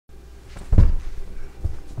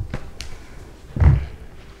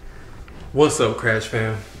What's up, Crash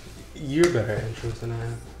fam? You're better at intros than I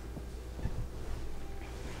am.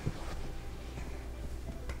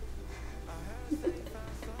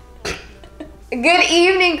 Good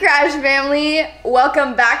evening, Crash family.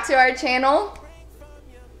 Welcome back to our channel.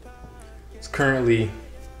 It's currently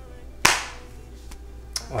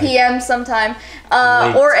PM sometime,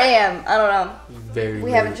 late. or AM. I don't know. Very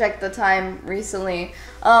We late. haven't checked the time recently.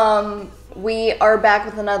 We are back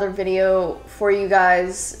with another video for you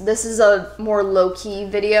guys. This is a more low-key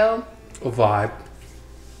video. A vibe.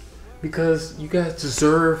 Because you guys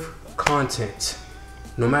deserve content.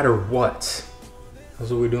 No matter what. That's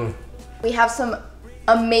what we're doing. We have some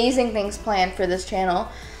amazing things planned for this channel.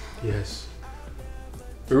 Yes.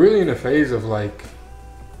 We're really in a phase of like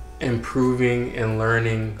improving and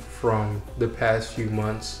learning from the past few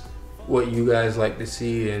months what you guys like to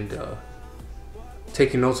see and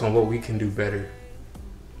taking notes on what we can do better,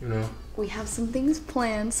 you know? We have some things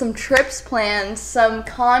planned, some trips planned, some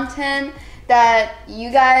content that you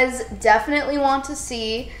guys definitely want to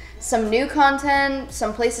see, some new content,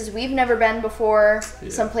 some places we've never been before,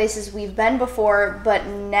 some places we've been before, but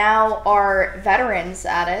now are veterans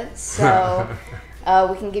at it, so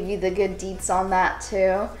we can give you the good deets on that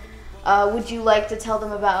too. Would you like to tell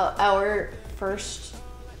them about our first...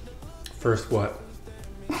 First what?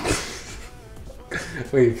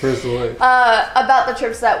 Wait, first what? About the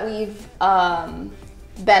trips that we've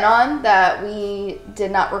been on that we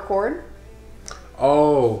did not record.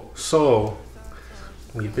 Oh, so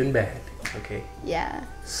we've been bad, okay? Yeah.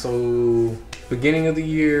 So beginning of the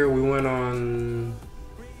year, we went on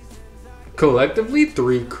collectively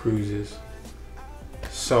 3 cruises.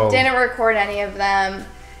 So Didn't record any of them.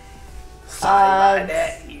 sorry about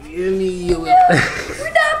that. You feel me? We're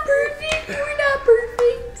not perfect. We're not perfect.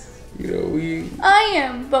 You know, we. I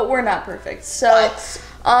am, but we're not perfect. So,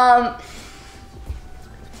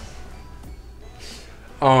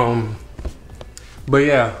 But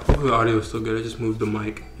yeah, hopefully the audio is still good. I just moved the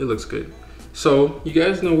mic. It looks good. So you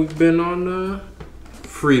guys know we've been on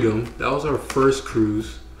Freedom. That was our first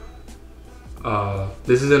cruise.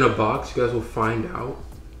 This is in a box. You guys will find out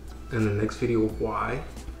in the next video why.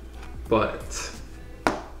 But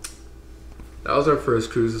that was our first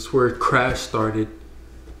cruise. That's where Crash started.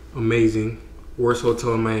 Amazing. Worst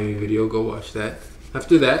hotel in Miami video. Go watch that.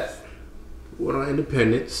 After that, we went on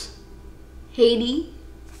Independence. Haiti.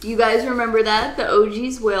 You guys remember that? The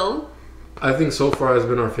OGs will. I think so far has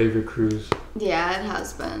been our favorite cruise. Yeah, it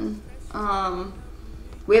has been.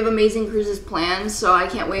 We have amazing cruises planned, so I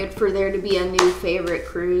can't wait for there to be a new favorite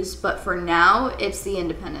cruise. But for now, it's the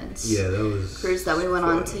Independence. Yeah, that was cruise that we went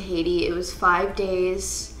on to Haiti. It was 5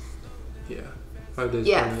 days. Yeah, 5 days.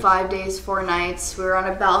 Yeah, 5 days, 4 nights. We were on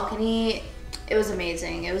a balcony. It was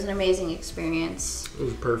amazing. It was an amazing experience. It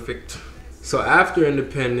was perfect. So after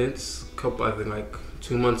Independence, I think like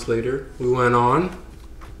 2 months later, we went on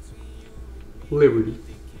Liberty.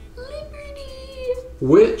 Liberty.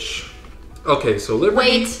 Which, okay, so Liberty.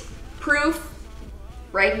 Wait, proof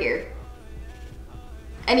right here.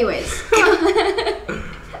 Anyways.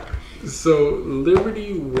 So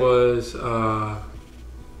Liberty was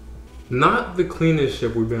not the cleanest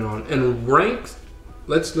ship we've been on. And ranks,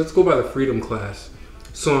 let's go by the Freedom class.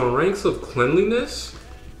 So in ranks of cleanliness,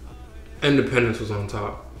 Independence was on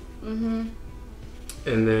top. Mm-hmm.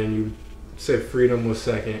 And then you said Freedom was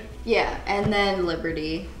second. Yeah, and then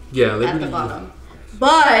Liberty. Yeah, Liberty at the bottom.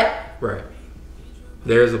 But right.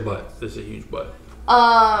 There's a but. There's a huge but.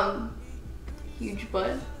 Huge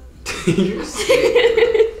but. You're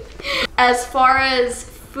sick. As far as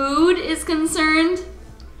food is concerned,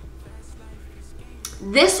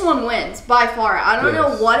 this one wins by far. I don't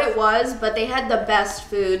know what it was, but they had the best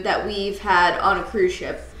food that we've had on a cruise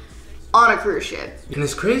ship. On a cruise ship. And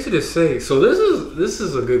it's crazy to say. So this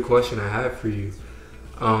is a good question I have for you.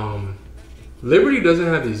 Liberty doesn't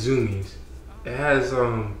have Izumis. It has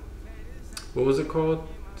what was it called?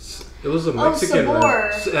 It was a Mexican.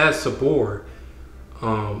 Sabor. It has Sabor.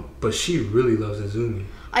 But she really loves Izumi.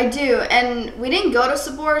 I do, and we didn't go to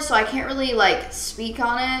Sabor, so I can't really like speak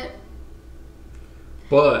on it.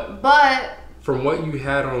 But from what you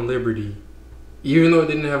had on Liberty, even though it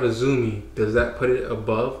didn't have Izumi, does that put it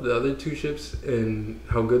above the other 2 ships in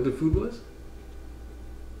how good the food was?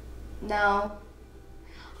 No.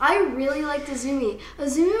 I really liked Izumi.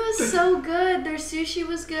 Izumi was so good. Their sushi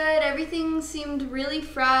was good. Everything seemed really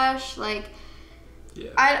fresh. Like, yeah.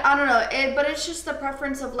 I don't know. But it's just the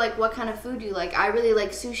preference of like what kind of food you like. I really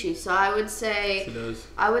like sushi, so I would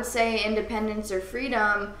say Independence or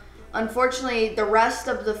Freedom. Unfortunately, the rest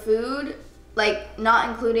of the food, like not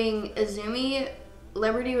including Izumi,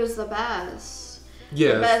 Liberty was the best.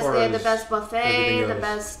 Yeah, the as best. far They had the as best buffet, everything the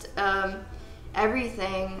else. best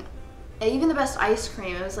everything, even the best ice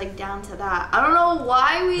cream. It was like down to that. I don't know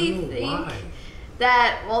why we think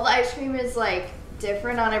that. Well, the ice cream is like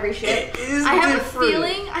different on every ship. It is I have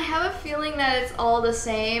different. I have a feeling that it's all the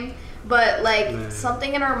same, but like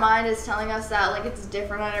something in our mind is telling us that like it's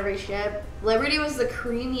different on every ship. Liberty was the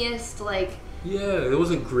creamiest. Like Yeah, it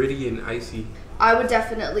wasn't gritty and icy. I would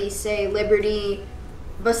definitely say Liberty,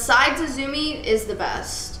 besides Azumi, is the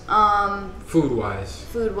best. Food wise.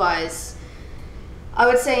 Food wise, I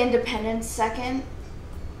would say Independence second.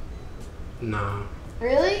 Nah.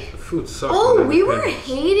 Really? The food sucked. Oh, on we were Independence.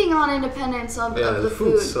 hating on Independence of the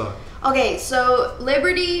food. Sucked. Okay, so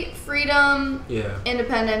Liberty, Freedom, Yeah.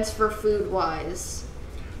 Independence for food wise.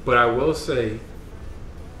 But I will say,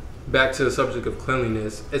 back to the subject of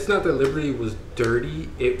cleanliness, it's not that Liberty was dirty,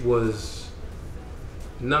 it was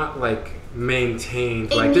not like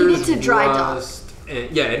maintained. It like needed there's to dry dock. rust and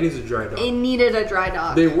yeah, it needs a dry dock. It needed a dry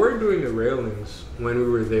dock. They were doing the railings when we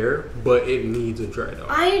were there, but it needs a dry dock.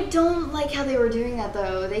 I don't like how they were doing that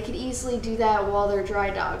though. They could easily do that while they're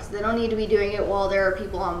dry docks. They don't need to be doing it while there are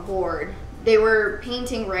people on board. They were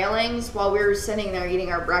painting railings while we were sitting there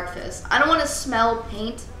eating our breakfast. I don't want to smell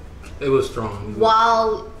paint It was strong.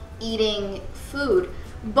 while eating food,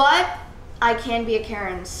 but I can be a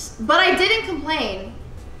Karen. But I didn't complain,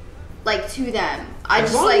 like, to them. I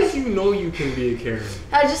As just long like as you know you can be a Karen.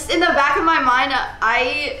 I just in the back of my mind,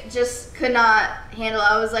 I just could not handle it.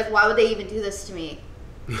 I was like, why would they even do this to me?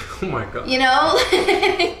 Oh my god. You know,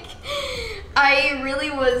 like, I really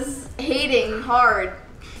was hating hard.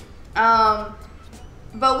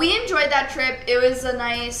 But we enjoyed that trip. It was a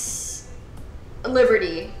nice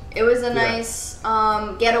Liberty. It was a nice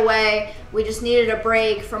getaway. We just needed a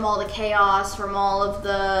break from all the chaos, from all of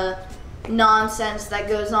the nonsense that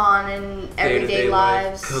goes on in everyday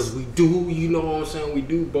lives. Because we do, you know what I'm saying? We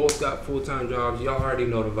do both got full-time jobs. Y'all already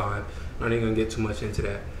know the vibe. Not even gonna get too much into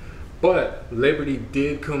that. But Liberty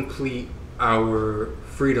did complete our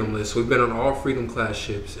Freedom list. We've been on all Freedom class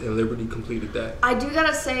ships, and Liberty completed that. I do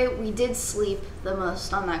gotta say, we did sleep the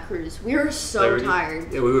most on that cruise. We were so Liberty?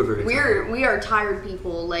 tired. Yeah, we were very tired. We are tired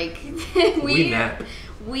people. Like We napped.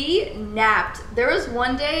 We napped. There was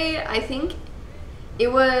one day, I think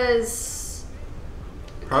it was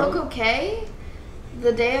Probably. Coco Cay.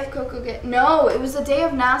 The day of Coco Cay. No, it was the day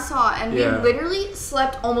of Nassau, and Yeah. we literally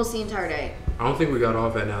slept almost the entire day. I don't think we got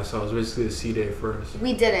off at Nassau. It was basically a sea day for us.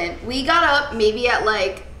 We didn't. We got up maybe at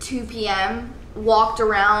like 2 p.m., walked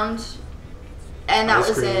around, and that Ice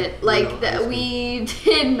was cream. it. Like, You know, ice we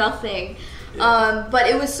did nothing. Yeah. But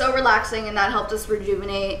it was so relaxing, and that helped us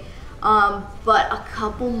rejuvenate. But a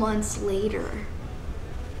couple months later,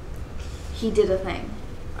 he did a thing.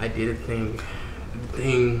 I did a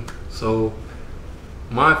thing. So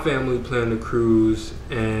my family planned a cruise,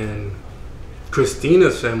 and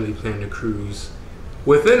Christina's family planned a cruise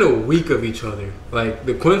within a week of each other. Like,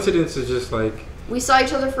 the coincidence is just like We saw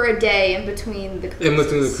each other for a day in between the cruises. in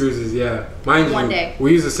between the cruises, yeah. Mind One you, day.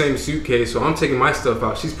 we use the same suitcase, so I'm taking my stuff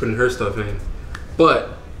out. She's putting her stuff in.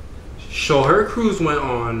 But so her cruise went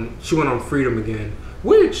on. She went on Freedom again,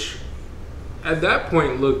 which at that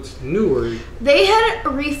point looked newer. They had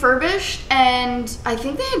refurbished, and I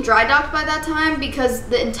think they had dry docked by that time because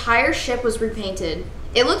the entire ship was repainted.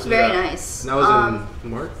 It looked very Yeah. nice. And that was in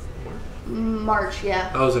March. March,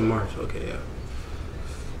 yeah. That was in March. Okay, yeah.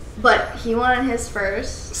 But he went on his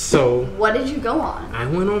first. So What did you go on? I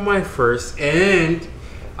went on my first, and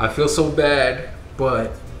I feel so bad,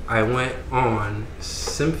 but I went on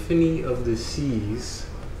Symphony of the Seas.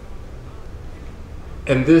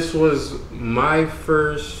 And this was my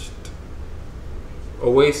first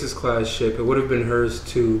Oasis class ship. It would have been hers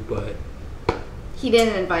too, but He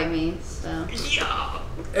didn't invite me, so. yeah.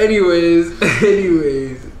 Anyways,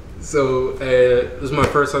 so it was my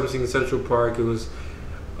first time seeing Central Park. It was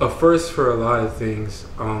a first for a lot of things.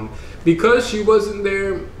 Because she wasn't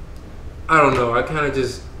there, I don't know. I kind of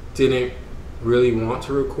just didn't really want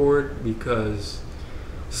to record because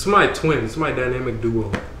it's my twin. It's my dynamic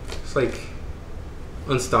duo. It's like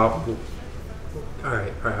unstoppable. All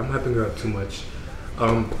right. I'm hyping her up too much.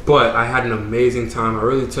 But I had an amazing time. I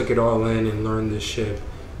really took it all in and learned this ship.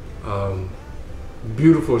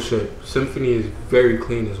 Beautiful ship. Symphony is very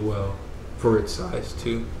clean as well for its size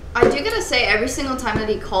too. I do gotta say, every single time that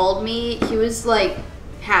he called me, he was like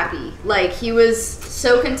happy. Like, he was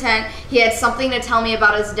so content. He had something to tell me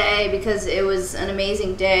about his day because it was an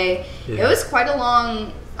amazing day. Yeah. It was quite a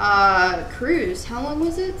long cruise. How long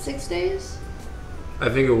was it? 6 days? I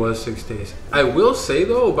think it was 6 days. I will say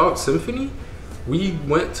though about Symphony, we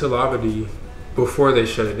went to Labadee before they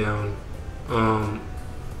shut it down,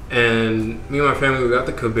 and and me and my family, we got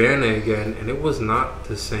the cabana again, and it was not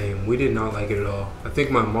the same. We did not like it at all. I think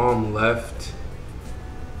my mom left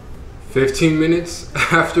 15 minutes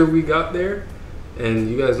after we got there, and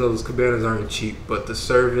you guys know those cabanas aren't cheap, but the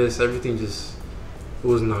service, everything just, it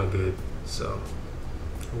was not good. So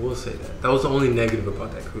I will say that. That was the only negative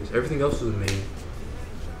about that cruise. Everything else was amazing.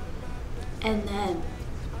 And then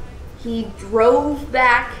he drove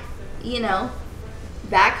back, you know,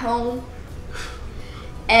 back home.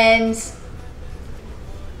 And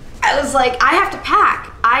I was like, I have to pack.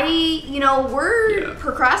 We're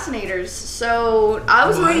procrastinators. So I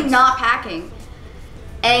was already not packing.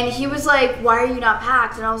 And he was like, why are you not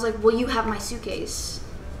packed? And I was like, well, you have my suitcase.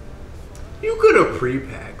 You could have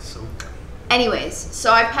pre-packed something. Anyways,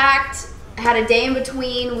 so I packed, had a day in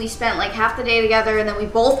between. We spent like half the day together, and then we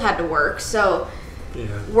both had to work. So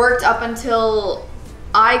worked up until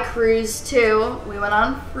I cruised too. We went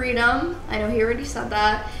on Freedom. I know he already said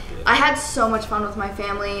that. I had so much fun with my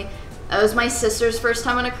family. It was my sister's first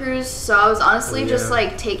time on a cruise, so I was honestly just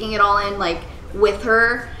like taking it all in like with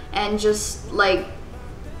her and just like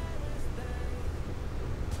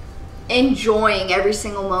enjoying every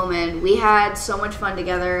single moment. We had so much fun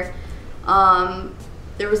together.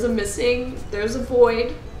 There was a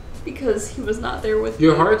void because he was not there with me.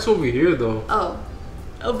 Your heart's over here though. Oh,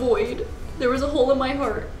 a void. There was a hole in my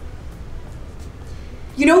heart.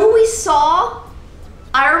 You know what we saw?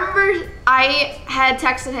 I remember I had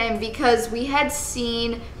texted him because we had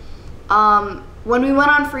seen, when we went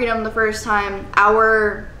on Freedom the first time,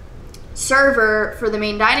 our server for the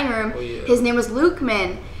main dining room, his name was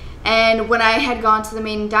Lukeman. And when I had gone to the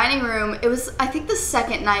main dining room, it was, I think, the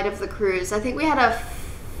second night of the cruise. I think we had a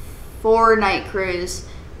 4-night cruise,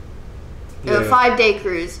 a 5-day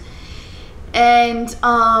cruise. And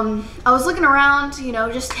I was looking around, you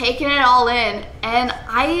know, just taking it all in. And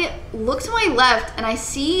I look to my left and I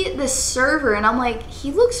see this server and I'm like,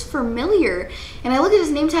 he looks familiar. And I look at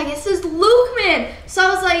his name tag, it says Lukeman. So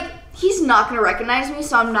I was like, he's not going to recognize me,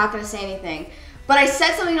 so I'm not going to say anything. But I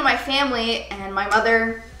said something to my family, and my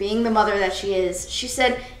mother, being the mother that she is, she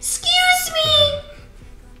said, "Excuse me!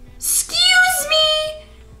 Excuse me!"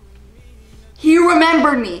 He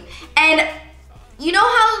remembered me. And you know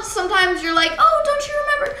how sometimes you're like, oh, don't you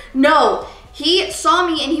remember? No, he saw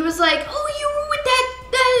me and he was like, oh, you were with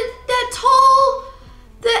that tall,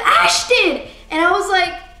 the Ashton. And I was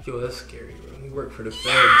like, yo, that's scary, bro. We work for the feds.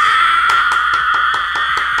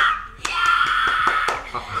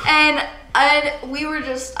 And I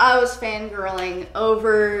was fangirling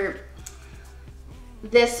over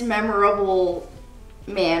this memorable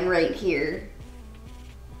man right here.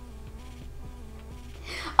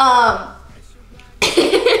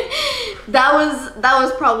 That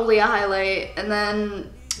was probably a highlight. And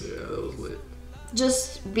then that was lit.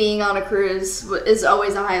 Just being on a cruise is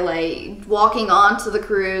always a highlight. Walking onto the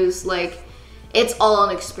cruise, like, it's all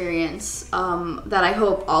an experience that I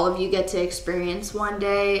hope all of you get to experience one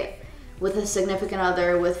day with a significant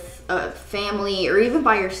other, with a family, or even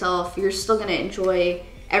by yourself. You're still gonna enjoy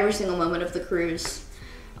every single moment of the cruise.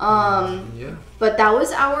 But that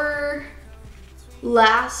was our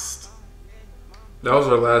last. That was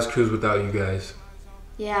our last cruise without you guys.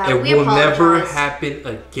 Yeah, it will never happen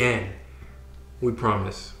again. We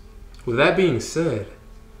promise. With that being said,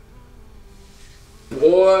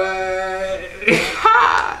 boy,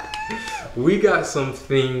 we got some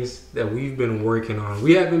things that we've been working on.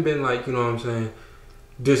 We haven't been like, you know what I'm saying,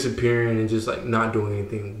 disappearing and just like not doing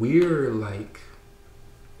anything. We're like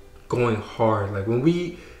going hard. Like when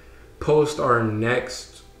we post our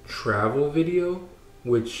next travel video,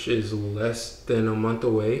 which is less than a month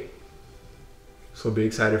away, so be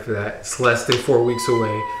excited for that. It's less than 4 weeks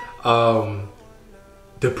away.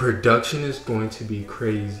 The production is going to be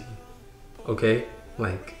crazy. Okay,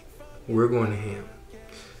 like we're going to ham.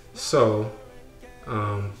 So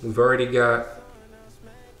we've already got,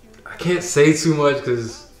 I can't say too much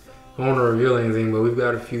because I don't want to reveal anything, but we've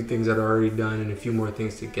got a few things that are already done and a few more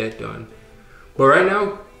things to get done. But right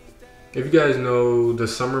now, if you guys know, the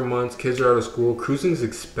summer months, kids are out of school, cruising's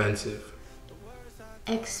expensive.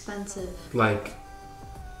 Expensive. Like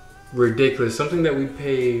ridiculous. Something that we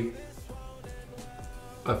paid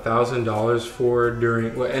 $1,000 for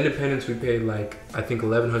during, well, Independence we paid like, I think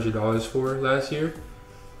 $1,100 for last year.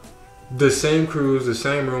 The same cruise, the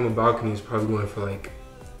same room and balcony is probably going for like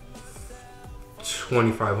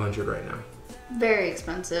 $2,500 right now. Very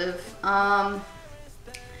expensive.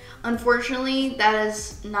 Unfortunately, that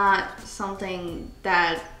is not something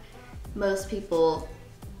that most people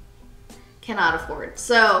cannot afford.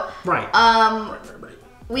 So, right.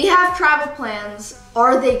 We have travel plans.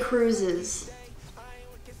 Are they cruises?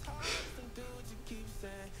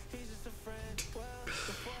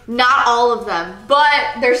 Not all of them,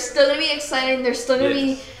 but they're still gonna be exciting. They're still gonna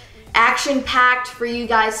be action-packed for you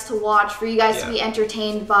guys to watch, for you guys to be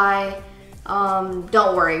entertained by.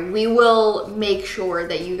 Don't worry, we will make sure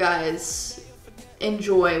that you guys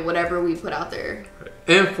enjoy whatever we put out there.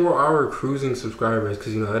 And for our cruising subscribers,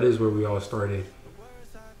 because you know that is where we all started.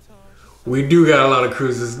 We do got a lot of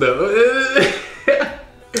cruises though.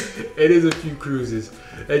 It is a few cruises.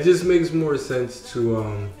 It just makes more sense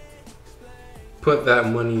to put that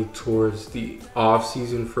money towards the off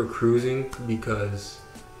season for cruising because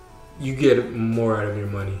you get more out of your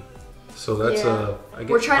money. So that's I guess,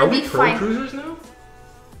 we're trying to be pro cruisers now?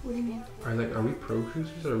 What do you mean? Are we pro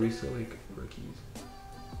cruisers or are we still like rookies?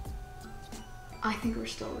 I think we're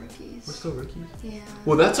still rookies. We're still rookies? Yeah.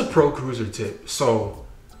 Well, that's a pro cruiser tip. So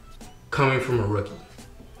coming from a rookie.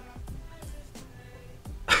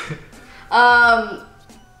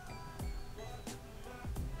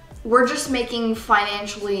 We're just making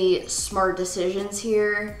financially smart decisions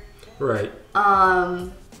here. Right.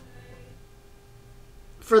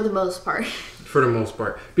 For the most part. For the most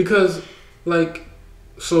part. Because, like,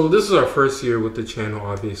 so this is our first year with the channel,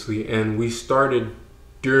 obviously, and we started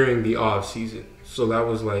during the off season. So that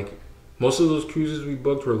was like, most of those cruises we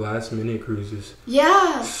booked were last minute cruises.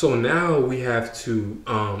 Yeah. So now we have to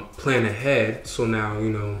plan ahead. So now,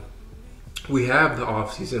 you know, we have the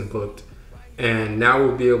off season booked. And now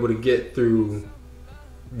we'll be able to get through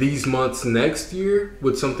these months next year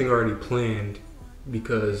with something already planned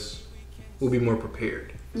because we'll be more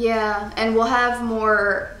prepared. Yeah, and we'll have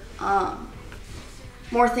more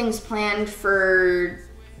things planned for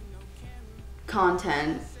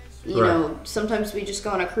content. You know, sometimes we just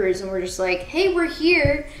go on a cruise and we're just like, hey, we're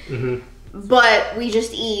here, but we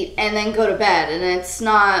just eat and then go to bed, and it's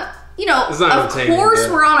not, you know, of course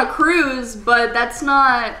we're on a cruise, but that's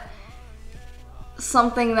not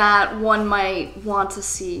something that one might want to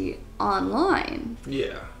see online.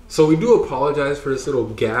 Yeah. So we do apologize for this little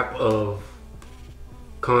gap of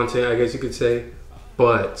content, I guess you could say,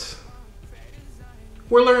 but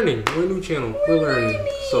we're learning. We're a new channel. We're learning.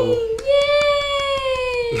 So yay!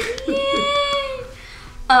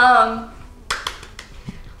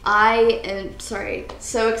 I am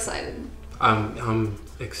so excited. I'm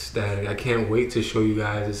ecstatic. I can't wait to show you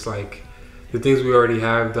guys. It's like the things we already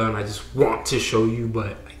have done, I just want to show you,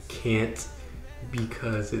 but I can't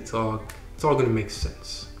because it's all gonna make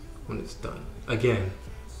sense when it's done. Again,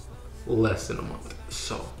 less than a month.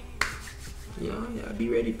 So, yeah, be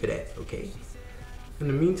ready for that, okay? In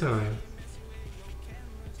the meantime,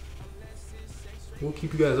 we'll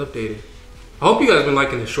keep you guys updated. I hope you guys been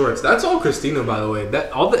liking the shorts. That's all Christina, by the way.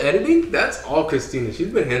 That all the editing, that's all Christina.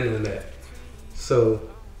 She's been handling that. So,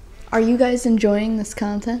 are you guys enjoying this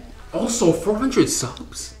content? Also, 400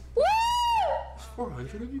 subs. Woo!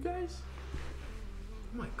 400 of you guys?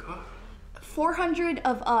 Oh my god. 400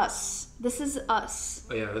 of us. This is us.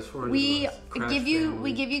 Oh yeah, that's 400. We give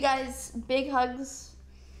you guys big hugs.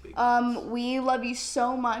 We love you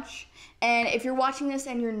so much. And if you're watching this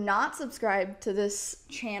and you're not subscribed to this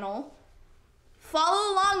channel,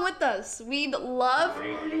 follow along with us. We'd love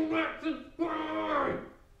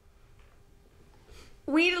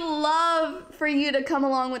for you to come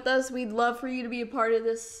along with us. We'd love for you to be a part of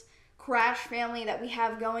this Crash family that we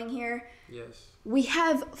have going here. Yes. We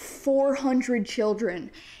have 400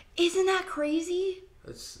 children. Isn't that crazy?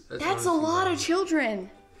 That's a lot of children.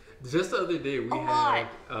 Just the other day we had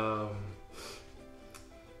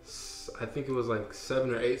I think it was like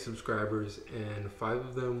 7 or 8 subscribers, and 5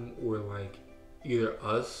 of them were like either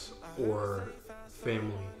us or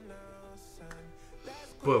family.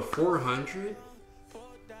 But 400?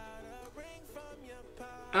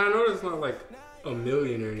 And I know it's not like a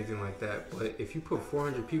million or anything like that, but if you put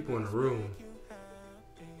 400 people in a room...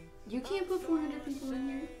 You can't put 400 people in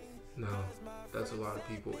here. No, that's a lot of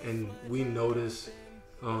people. And we notice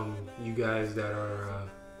you guys that are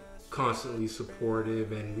constantly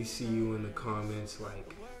supportive, and we see you in the comments.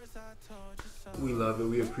 Like, we love it.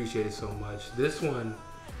 We appreciate it so much. This one,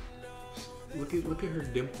 look at her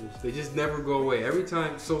dimples. They just never go away. Every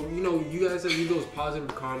time. So, you know, you guys that leave those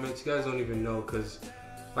positive comments, you guys don't even know, because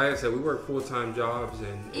like I said, we work full-time jobs,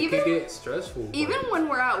 and it can get stressful. Even when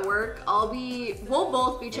we're at work, we'll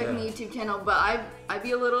both be checking the YouTube channel, but I'd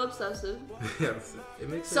be a little obsessive. Yes, it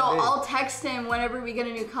makes sense. So I'll text him whenever we get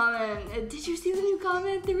a new comment. Did you see the new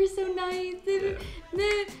comment? They were so nice.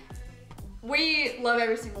 Yeah. We love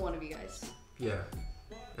every single one of you guys. Yeah,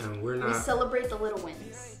 and we're not. We celebrate the little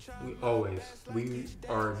wins. We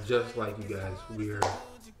are just like you guys.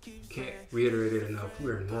 Can't reiterate it enough. We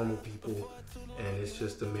are normal people, and it's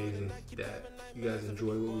just amazing that you guys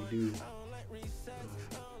enjoy what we do.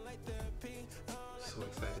 So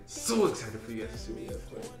excited. So excited for you guys to see what we have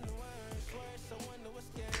planned.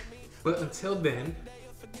 But until then,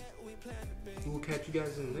 we will catch you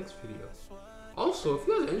guys in the next video. Also, if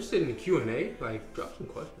you guys are interested in the Q&A, like, drop some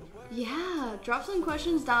questions. Yeah, drop some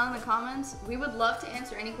questions down in the comments. We would love to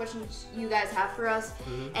answer any questions you guys have for us.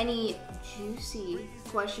 Any juicy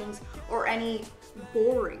questions or any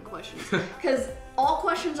boring questions. Because all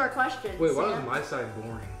questions are questions. Wait, why is my side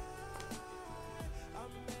boring?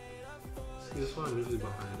 See, this one I'm usually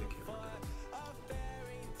behind the camera.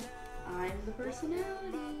 I'm the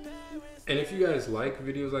personality. And if you guys like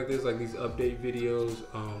videos like this, like these update videos,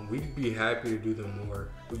 we'd be happy to do them more.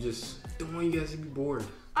 We just don't want you guys to be bored.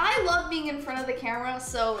 I love being in front of the camera,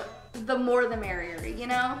 so the more the merrier, you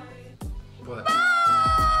know? But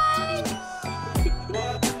Bye!